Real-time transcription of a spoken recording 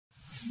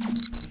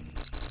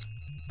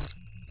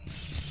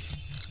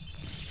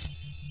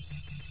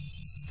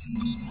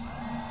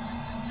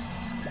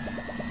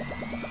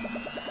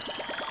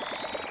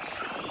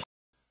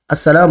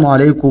Assalamu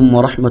alaikum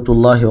wa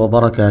rahmatullahi wa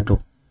barakatuh.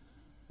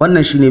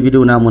 Wannan shine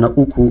video namu na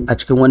uku a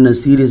cikin wannan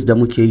series da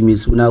muke yi mai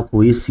suna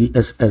koyi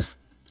CSS.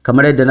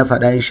 Kamar yadda na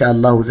faɗa insha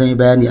Allah zan yi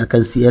bayani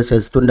akan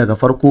CSS tun daga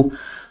farko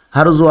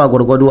har zuwa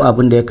gwargwado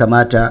abin da ya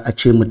kamata a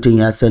ce mutum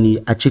ya sani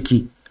a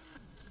ciki.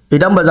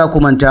 Idan ba za ku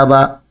manta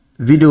ba,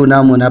 video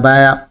namu na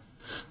baya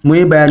mu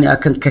yi bayani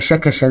akan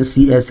kashe-kashen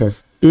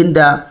CSS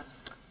inda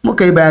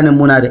muka yi bayanin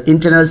muna da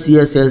internal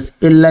CSS,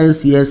 inline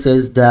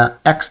CSS da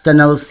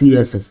external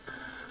CSS.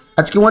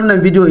 A cikin wannan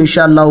video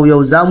insha Allah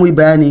yau za mu yi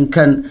bayanin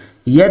kan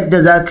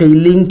yadda za ka yi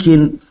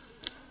linkin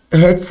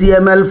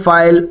HTML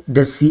file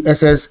da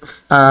CSS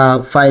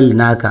file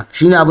naka.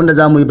 Shine abin da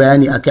za mu yi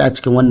bayani akai a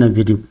cikin wannan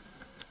video.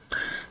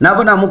 Na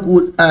faɗa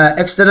muku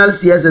external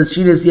CSS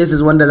shine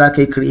CSS wanda za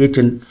ka yi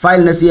creating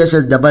file na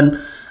CSS daban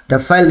da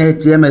file na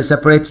HTML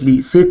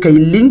separately sai ka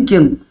yi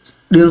linkin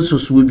ɗinsu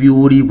su biyu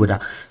wuri guda.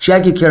 Shi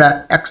ake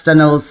kira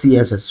external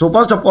CSS. So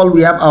first of all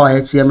we have our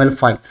HTML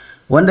file.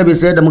 Wanda bai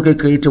sai da muka yi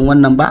creating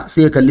wannan ba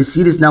sai ya kalli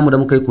series namu da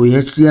muka yi koyi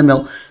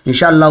HTML.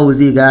 Insha Allah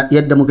zai ga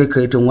yadda muka yi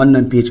creating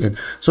wannan page end.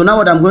 So now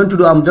what I'm going to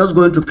do, I'm just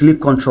going to click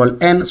Control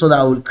N so that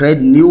I will create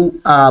new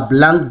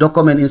blank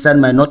document inside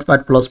my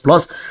Notepad++.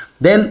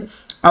 Then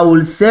I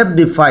will save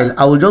the file.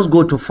 I will just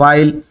go to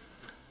File.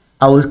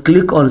 I will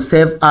click on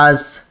Save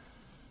As.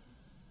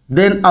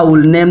 Then I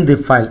will name the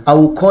file. I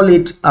will call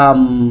it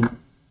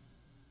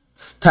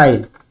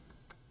style.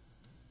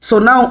 So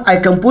now I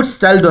can put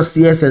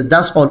style.css,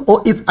 that's all.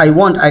 Or if I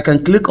want, I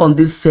can click on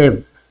this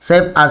save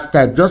as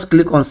type. Just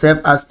click on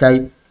save as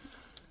type,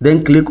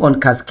 then click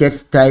on cascade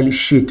style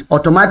sheet.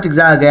 Automatic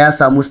zaga ya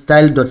samu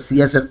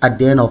style.css at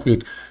the end of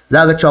it.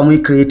 Zaga chamu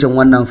creating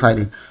one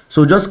file.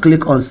 So just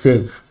click on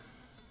save.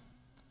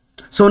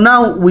 So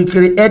now we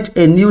create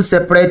a new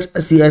separate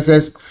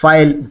CSS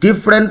file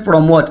different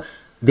from what?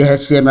 The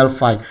HTML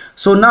file.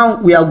 So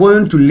now we are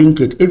going to link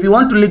it. If you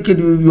want to link it,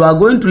 you are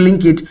going to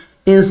link it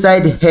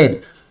inside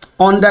head.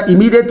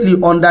 Immediately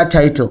under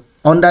title,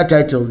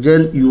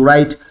 then you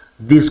write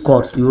this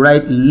quotes. You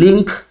write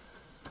link,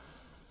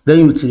 then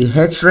you say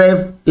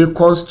href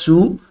equals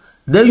to,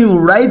 then you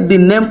write the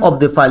name of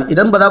the file.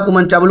 Idan ba za ku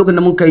manta ba lokacin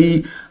da muka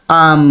yi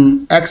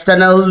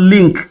external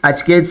link a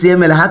cikin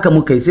HTML haka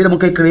muka yi sai da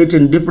muka yi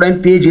creating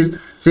different pages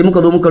sai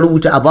muka zo muka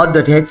rubuta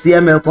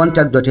about.html,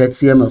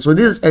 contact.html. So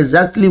this is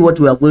exactly what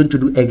we are going to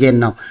do again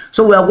now.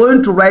 So we are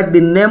going to write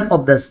the name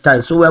of the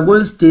style. So we are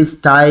going to say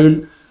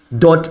style.css.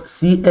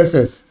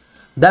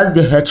 That's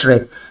the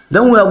href.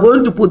 Then we are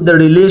going to put the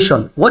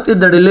relation. What is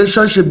the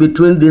relationship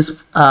between this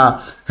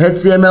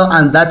HTML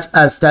and that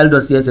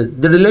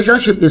style.css? The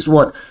relationship is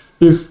what?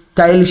 Is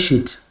style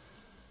sheet.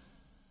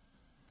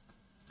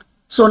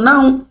 So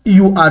now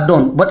you are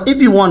done. But if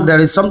you want, there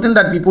is something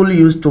that people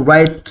use to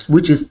write,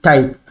 which is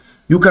type.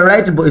 You can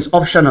write it, but it's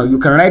optional. You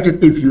can write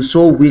it if you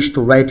so wish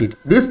to write it.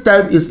 This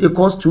type is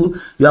equals to,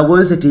 you are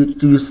going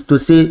to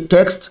say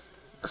text/css.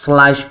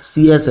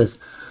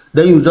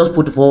 Then you just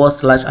put /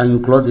 and you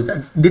close the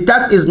tag. The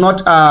tag is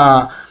not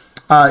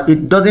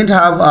it doesn't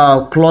have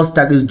a close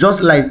tag. It's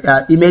just like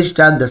image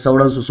tag the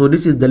sauransu. So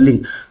this is the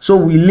link. So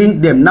we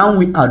link them. Now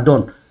we are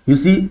done. You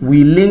see,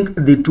 we link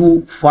the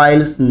two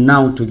files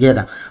now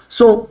together.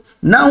 So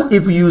now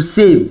if you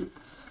save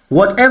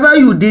whatever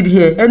you did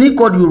here, any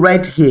code you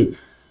write here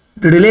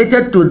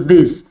related to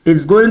this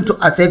is going to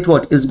affect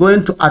what? Is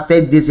going to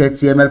affect this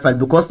HTML file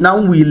because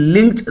now we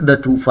linked the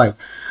two files.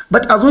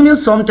 But assuming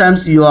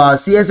sometimes your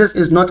CSS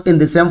is not in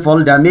the same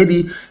folder,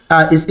 maybe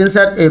it's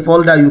inside a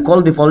folder, you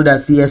call the folder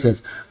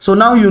CSS. So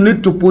now you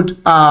need to put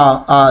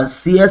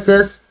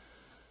CSS,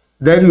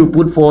 then you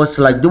put /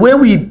 the way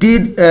we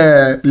did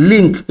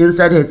link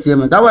inside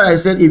HTML. That's what I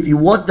said. If you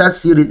watch that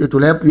series, it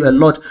will help you a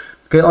lot.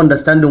 Okay,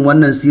 understanding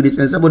Wannan series.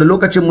 And saboda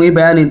lokacin mu yi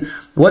bayanin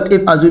what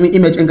if assuming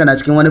image ɗinka na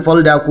cikin wani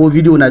folder ko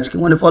video na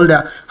cikin wani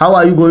folder, how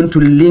are you going to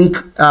link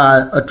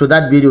to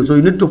that video? So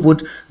you need to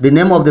put the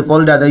name of the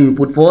folder, then you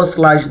put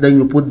 /, then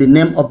you put the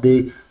name of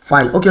the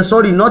file. Okay,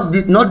 sorry, not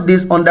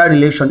this under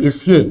relation,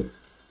 is here.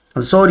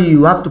 I'm sorry,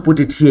 you have to put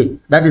it here.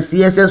 That is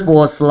CSS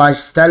 /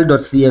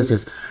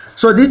 style.css.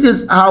 So this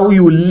is how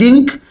you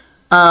link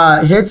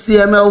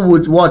HTML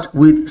with what?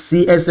 With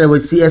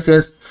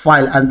CSS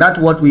file, and that's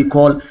what we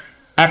call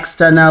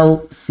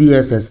external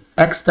CSS.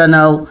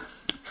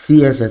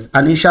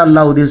 And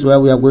inshallah, this is where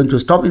we are going to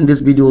stop in this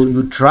video.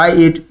 You try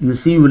it, you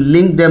see, you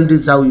link them.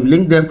 This is how you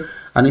link them,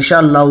 and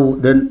inshallah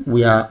then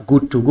we are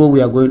good to go.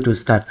 We are going to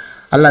start.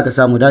 Allah ka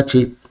samu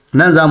dace.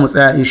 Nan za mu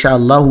tsaya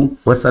inshallah.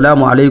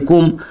 Wassalamu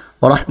alaikum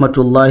wa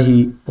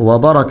rahmatullahi wa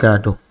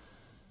barakatuh.